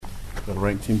Got a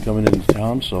ranked team coming into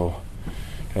town, so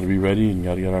got to be ready and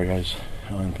got to get our guys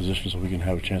in position so we can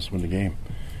have a chance to win the game.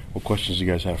 What questions do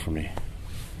you guys have for me?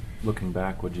 Looking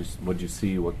back, what'd you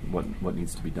see? What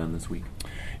needs to be done this week?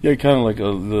 Yeah, kind of like a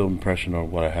little impression of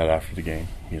what I had after the game,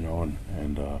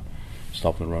 and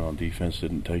stop and run on defense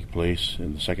didn't take place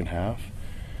in the second half.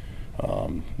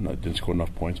 Didn't score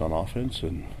enough points on offense,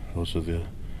 and those are the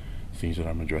things that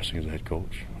I'm addressing as a head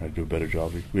coach. I do a better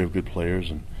job. We have good players,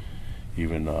 and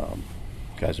even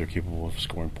guys are capable of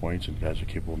scoring points, and guys are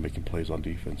capable of making plays on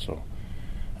defense. So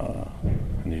I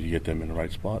need to get them in the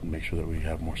right spot and make sure that we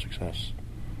have more success.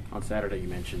 On Saturday, you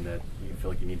mentioned that you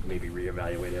feel like you need to maybe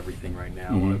reevaluate everything right now.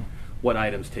 Mm-hmm. What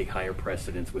items take higher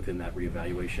precedence within that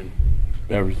reevaluation?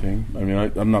 Everything. I mean,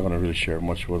 I'm not going to really share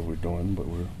much what we're doing, but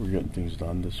we're getting things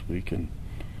done this week, and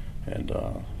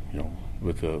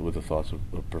with the thoughts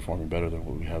of performing better than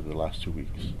what we have the last 2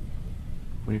 weeks.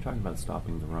 When you're talking about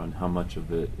stopping the run, how much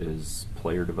of it is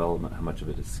player development? How much of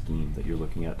it is scheme that you're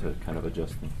looking at to kind of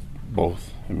adjust things?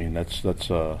 Both. I mean, that's.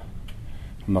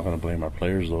 I'm not going to blame our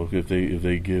players though. If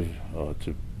they give,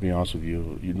 to be honest with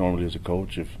you, normally as a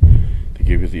coach, if they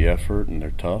give you the effort and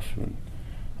they're tough, and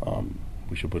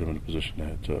we should put them in a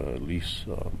position to at least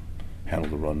handle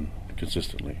the run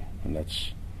consistently, and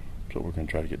that's what we're going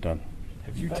to try to get done.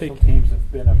 Special teams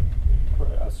have been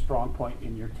a strong point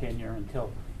in your tenure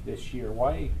until this year.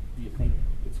 Why do you think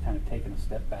it's kind of taken a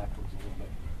step backwards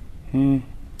a little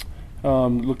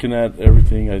bit? Looking at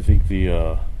everything, I think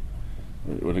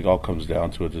when it all comes down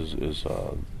to it is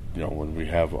when we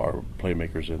have our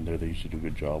playmakers in there, they usually do a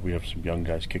good job. We have some young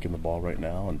guys kicking the ball right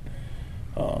now, and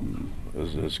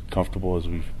as comfortable as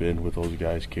we've been with those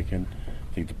guys kicking,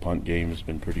 I think the punt game has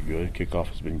been pretty good. Kickoff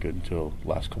has been good until the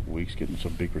last couple of weeks, getting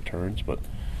some big returns. But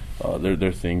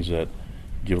they're things that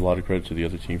give a lot of credit to the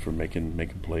other team for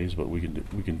making plays, but we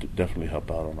can definitely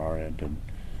help out on our end, and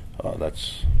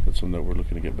that's something that we're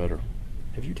looking to get better.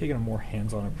 Have you taken a more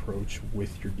hands-on approach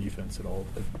with your defense at all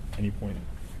at any point?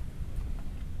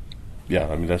 Yeah,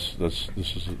 I mean this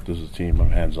is a team.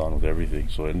 I'm hands-on with everything,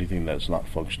 so anything that's not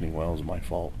functioning well is my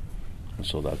fault, and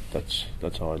so that's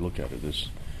how I look at it. Is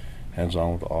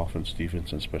hands-on with the offense,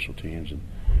 defense, and special teams, and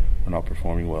we're not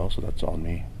performing well, so that's on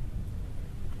me.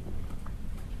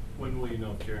 When will you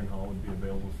know if Jaren Hall would be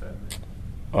available Saturday?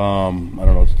 I don't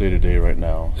know. It's day-to-day right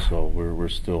now, so we're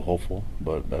still hopeful,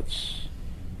 but that's.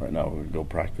 Right now, we're going to go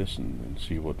practice and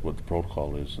see what the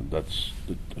protocol is, and that's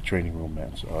the training room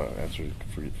answer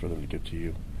for them to give to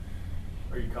you.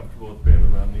 Are you comfortable with Baylor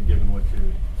Romney, given what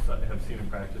you have seen in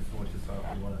practice and what you saw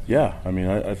from last year? Yeah, I mean,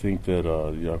 I think that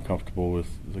I'm comfortable with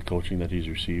the coaching that he's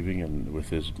receiving and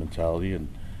with his mentality, and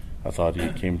I thought he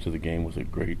came to the game with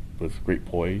great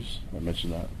poise. I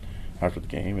mentioned that after the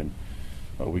game, and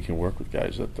we can work with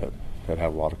guys that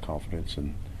have a lot of confidence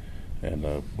and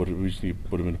we just need to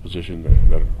put him in a position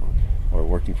that are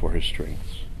working for his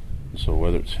strengths. And so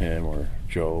whether it's him or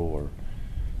Joe or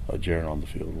Jaren on the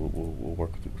field, we'll work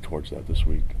towards that this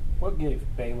week. What gave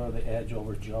Baylor the edge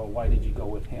over Joe? Why did you go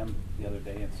with him the other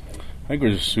day instead? I think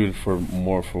we're just suited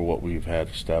more for what we've had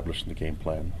established in the game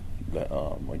plan that,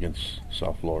 against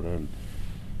South Florida,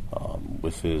 and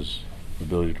with his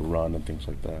ability to run and things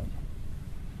like that.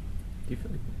 Do you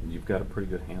feel like you've got a pretty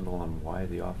good handle on why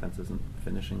the offense isn't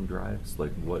finishing drives?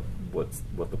 Like what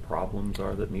the problems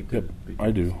are that need to be?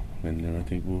 I do, and I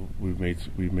think we've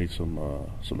made some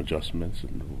adjustments,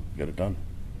 and we'll get it done.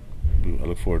 I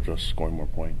look forward to us scoring more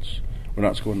points. We're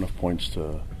not scoring enough points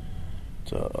to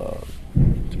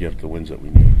get the wins that we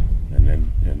need,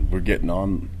 and we're getting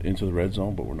on into the red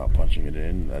zone, but we're not punching it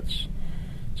in. It's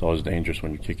always dangerous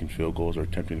when you're kicking field goals or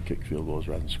attempting to kick field goals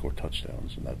rather than score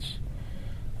touchdowns, and that's.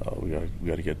 We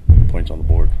got to get points on the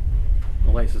board.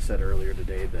 Elisa said earlier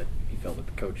today that he felt that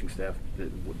the coaching staff, the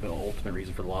ultimate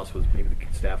reason for the loss was maybe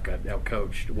the staff got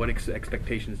out-coached. What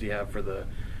expectations do you have for the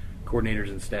coordinators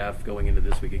and staff going into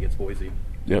this week against Boise?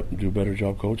 Yep, do a better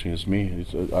job coaching. It's me.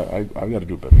 I've got to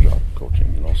do a better job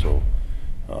coaching. So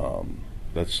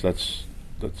that's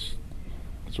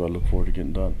what I look forward to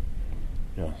getting done.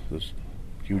 Yeah, there's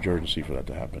huge urgency for that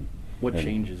to happen. What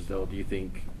changes, though, do you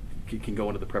think can go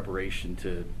into the preparation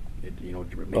to,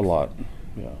 a lot.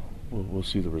 Yeah, we'll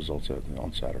see the results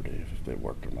on Saturday if they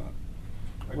worked or not.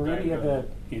 Were any of the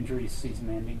injuries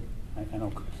season-ending? I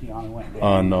know Keanu went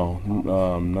down. No,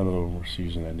 none of them were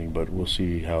season-ending, but we'll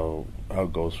see how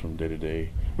it goes from day to day.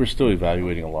 We're still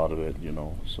evaluating a lot of it,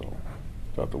 so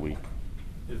throughout the week.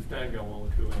 Is Dan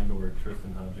Galwaliku and or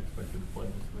Tristan Hodge expected to play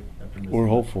this week after missing? We're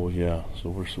hopeful, yeah.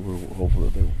 So we're hopeful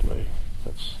that they will play.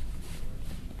 That's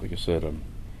like I said.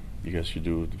 You guys should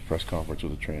do the press conference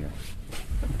with the trainer.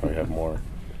 Probably have more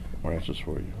answers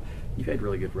for you. You've had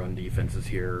really good run defenses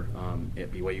here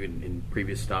at BYU in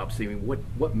previous stops. I mean,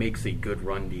 what makes a good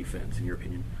run defense, in your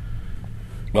opinion?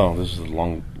 Well, this is a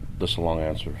long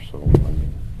answer. So I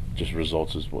mean, just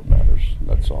results is what matters.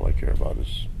 That's all I care about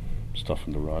is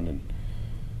stuffing the run, and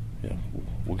yeah,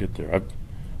 we'll get there.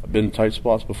 I've been in tight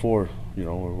spots before, you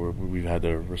know, where we've had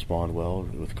to respond well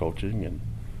with coaching, and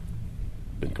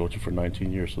been coaching for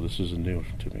 19 years, so this isn't new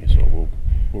to me. So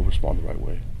we'll respond the right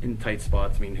way. In tight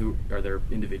spots, I mean, who are there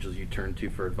individuals you turn to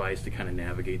for advice to kind of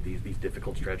navigate these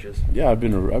difficult stretches? Yeah, I've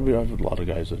had a lot of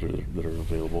guys that are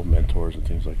available, mentors and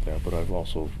things like that. But I've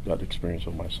also got experience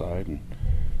on my side, and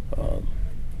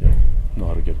know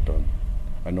how to get it done.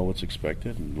 I know what's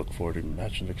expected, and look forward to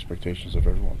matching the expectations of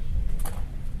everyone.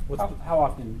 How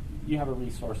often you have a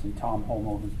resource in Tom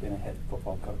Holmoe, who's been a head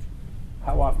football coach?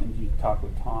 How often do you talk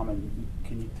with Tom, and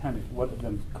can you tell me what have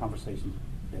them conversations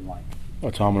been like?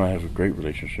 Well, Tom and I have a great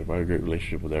relationship. I have a great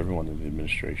relationship with everyone in the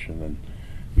administration, and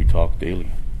we talk daily.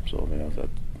 So that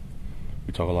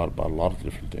we talk about a lot of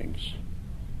different things.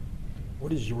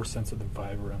 What is your sense of the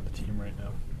vibe around the team right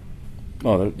now?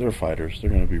 No, they're fighters.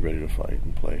 They're going to be ready to fight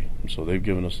and play. And so they've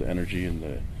given us the energy and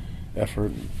the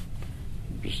effort, and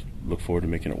just look forward to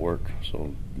making it work.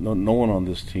 So no one on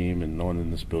this team and no one in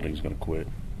this building is going to quit.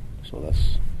 So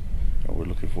that's we're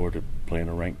looking forward to playing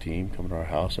a ranked team, coming to our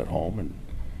house at home, and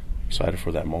excited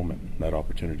for that moment, that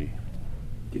opportunity.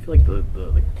 Do you feel like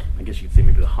the I guess you could say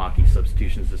maybe the hockey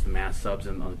substitutions, just the mass subs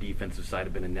on the defensive side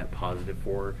have been a net positive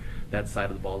for that side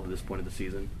of the ball to this point of the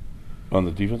season? On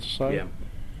the defensive side? Yeah.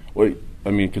 Well, I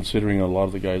mean, considering a lot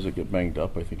of the guys that get banged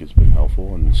up, I think it's been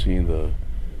helpful, and seeing the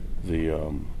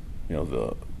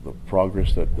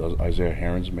progress that Isaiah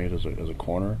Heron's made as a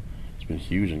corner, it's been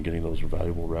huge, and getting those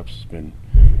valuable reps has been,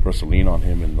 for us to lean on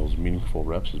him in those meaningful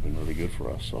reps has been really good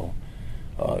for us. So,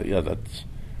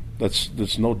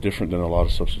 that's no different than a lot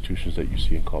of substitutions that you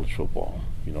see in college football,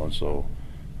 and so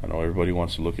I know everybody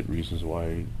wants to look at reasons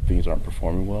why things aren't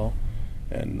performing well,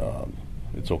 and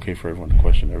it's okay for everyone to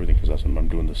question everything, because I'm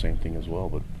doing the same thing as well,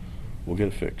 but we'll get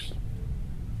it fixed.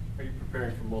 Are you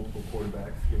preparing for multiple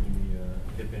quarterbacks given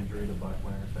the hip injury that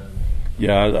Blackmeyer's had?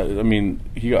 Yeah, I mean,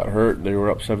 he got hurt. They were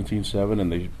up 17-7,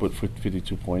 and they put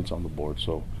 52 points on the board.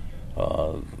 So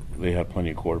they have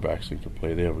plenty of quarterbacks that can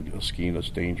play. They have a scheme that's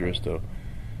dangerous. They're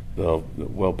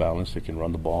well-balanced. They can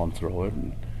run the ball and throw it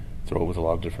with a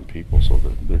lot of different people. So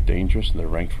they're dangerous, and they're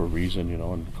ranked for a reason,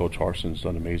 And Coach Harson's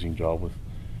done an amazing job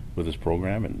with his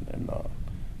program, and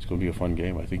it's going to be a fun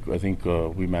game. I think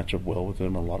we match up well with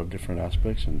them on a lot of different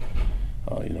aspects, and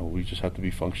we just have to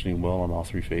be functioning well on all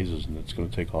three phases, and it's going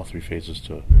to take all three phases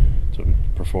to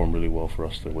perform really well for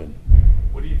us to win.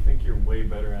 What do you think you're way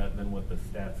better at than what the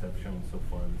stats have shown so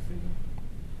far this season?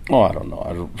 Oh, I don't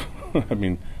know. I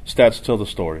mean, stats tell the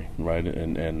story, right?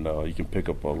 And you can pick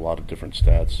up a lot of different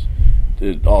stats.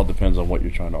 It all depends on what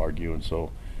you're trying to argue, and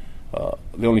so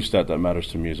the only stat that matters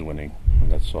to me is winning,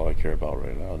 and that's all I care about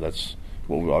right now. That's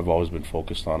what I've always been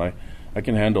focused on. I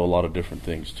can handle a lot of different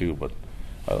things too, but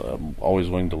I'm always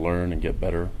willing to learn and get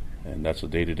better, and that's a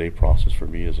day-to-day process for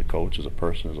me as a coach, as a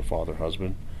person, as a father,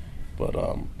 husband. But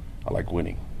I like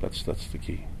winning. That's the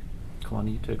key.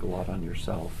 Kalani, you take a lot on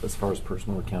yourself as far as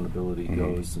personal accountability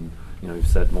goes, and you've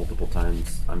said multiple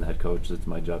times, I'm the head coach, it's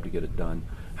my job to get it done.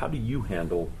 How do you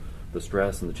handle the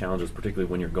stress and the challenges, particularly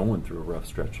when you're going through a rough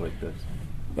stretch like this?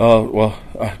 Well,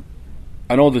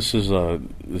 I know this is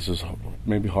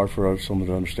maybe hard for someone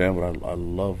to understand, but I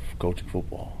love coaching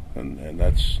football, and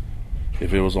that's,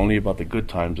 if it was only about the good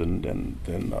times, then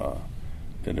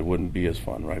it wouldn't be as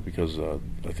fun, right? Because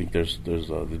I think there's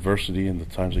adversity and the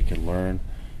times you can learn,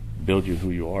 build you who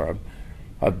you are.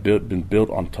 I've been built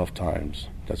on tough times.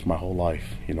 That's my whole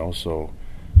life, So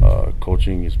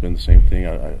coaching has been the same thing.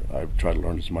 I try to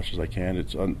learn as much as I can.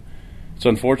 It's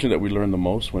unfortunate that we learn the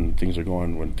most when things are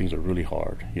really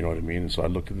hard. You know what I mean? And so I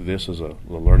look at this as a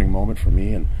learning moment for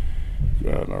me, and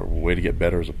a way to get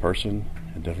better as a person,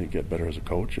 and definitely get better as a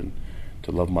coach, and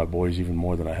to love my boys even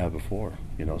more than I have before.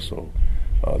 So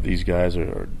these guys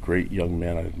are great young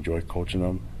men. I enjoy coaching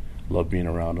them, love being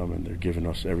around them, and they're giving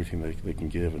us everything they can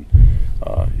give. And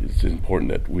it's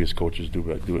important that we as coaches do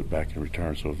it back in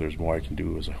return. So if there's more I can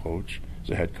do as a coach, as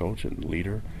a head coach and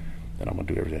leader, then I'm going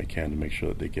to do everything I can to make sure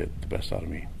that they get the best out of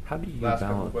me. How do you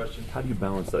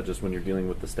balance that, just when you're dealing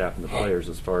with the staff and the players,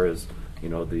 as far as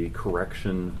the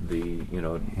correction, the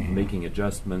making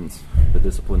adjustments, the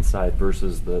discipline side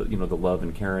versus the the love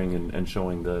and caring and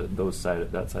showing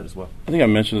that side as well? I think I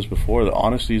mentioned this before. The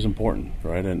honesty is important,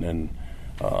 right? And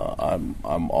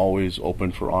I'm always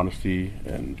open for honesty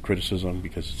and criticism,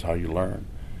 because it's how you learn.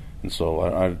 And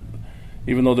so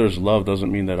even though there's love,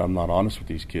 doesn't mean that I'm not honest with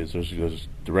these kids. There's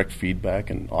direct feedback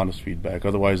and honest feedback.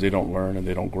 Otherwise, they don't learn and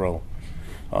they don't grow.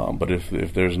 But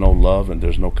if there's no love and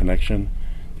there's no connection,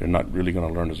 they're not really going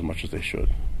to learn as much as they should.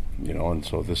 And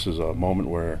so this is a moment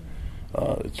where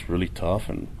it's really tough,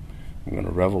 and I'm going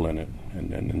to revel in it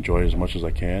and enjoy as much as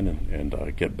I can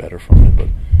and get better from it. But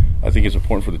I think it's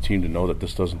important for the team to know that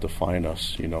this doesn't define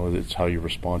us. It's how you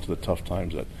respond to the tough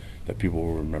times that people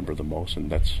will remember the most, and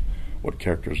that's what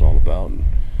character is all about. And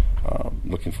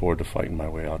looking forward to fighting my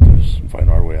way out of this and fighting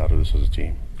our way out of this as a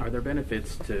team. Are there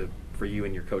benefits for you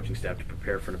and your coaching staff to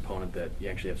prepare for an opponent that you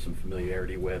actually have some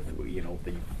familiarity with,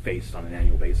 that you face on an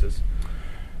annual basis?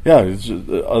 Yeah,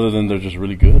 other than they're just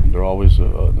really good. They're always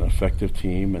an effective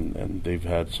team, and they've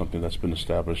had something that's been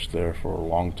established there for a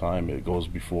long time. It goes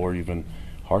before even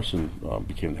Harsin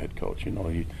became the head coach.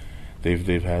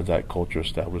 They've had that culture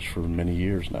established for many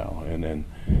years now, and then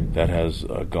that has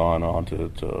gone on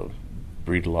to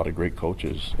breed a lot of great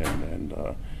coaches and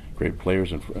great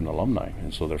players and alumni.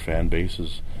 And so their fan base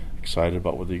is excited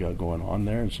about what they got going on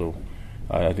there. And so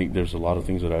I think there's a lot of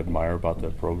things that I admire about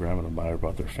that program and admire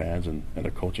about their fans and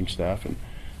their coaching staff.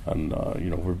 And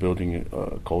we're building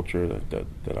a culture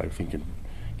that I think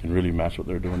can really match what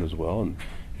they're doing as well. And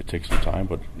it takes some time,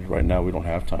 but right now we don't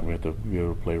have time. We have to be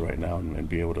able to play right now and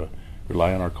be able to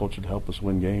rely on our culture to help us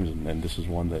win games. And this is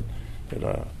one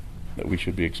that we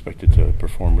should be expected to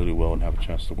perform really well and have a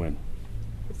chance to win.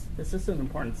 This is an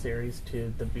important series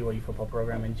to the BYU football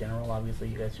program in general. Obviously,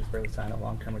 you guys just barely signed a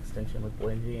long-term extension with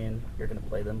Boise, and you're going to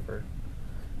play them for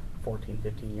 14,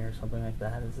 15 years, something like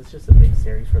that. Is this just a big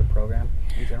series for the program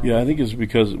in general? Yeah, I think it's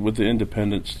because with the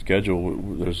independent schedule,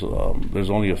 there's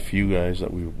only a few guys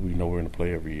that we know we're going to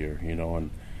play every year,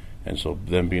 and so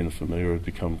them being familiar has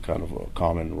become kind of a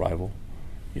common rival,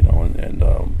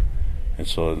 and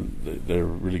so they're a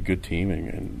really good team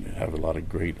and have a lot of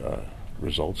great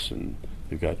results, and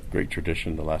they've got great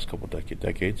tradition in the last couple of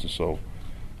decades, and so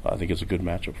I think it's a good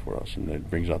matchup for us, and it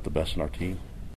brings out the best in our team.